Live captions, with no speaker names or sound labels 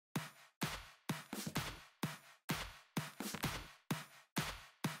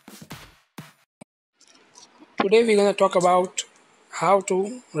Today we're going to talk about how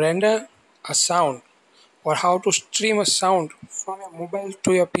to render a sound or how to stream a sound from your mobile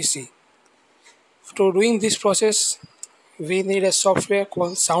to your PC. To doing this process, we need a software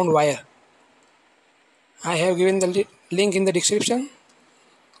called Soundwire. I have given the link in the description.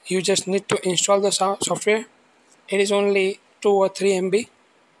 You just need to install the software. It is only 2 or 3 MB.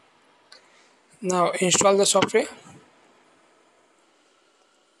 Now install the software.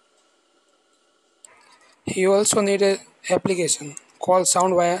 You also need an application called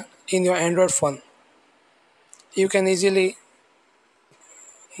Soundwire in your Android phone. You can easily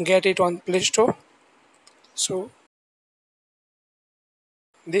get it on Play Store. So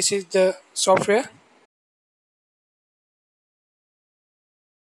this is the software.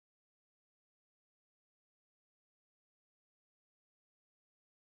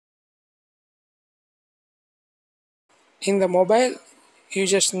 In the mobile, you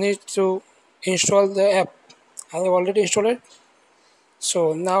just need to install the app. I have already installed it.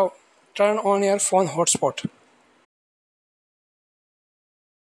 So now turn on your phone hotspot.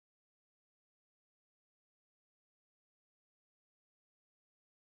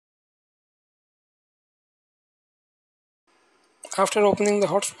 After opening the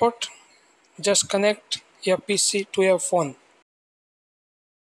hotspot, just connect your PC to your phone.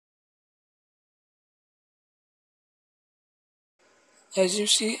 As you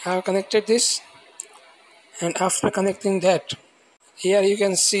see, I have connected this, and after connecting that, here you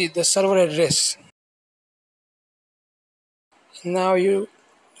can see the server address. Now you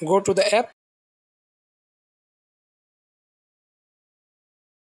go to the app.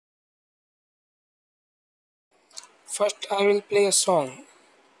 First I will play a song.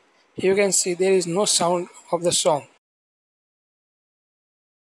 You can see there is no sound of the song.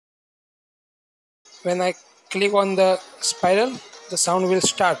 When I click on the spiral, the sound will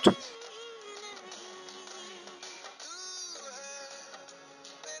start.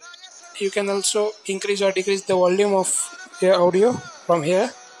 You can also increase or decrease the volume of your audio from here.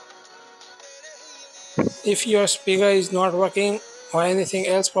 If your speaker is not working or anything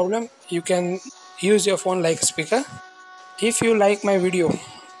else problem, you can use your phone like a speaker. If you like my video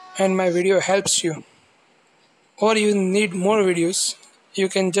and my video helps you, or you need more videos, you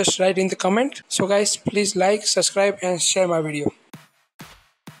can just write in the comment. So guys, please like, subscribe and share my video.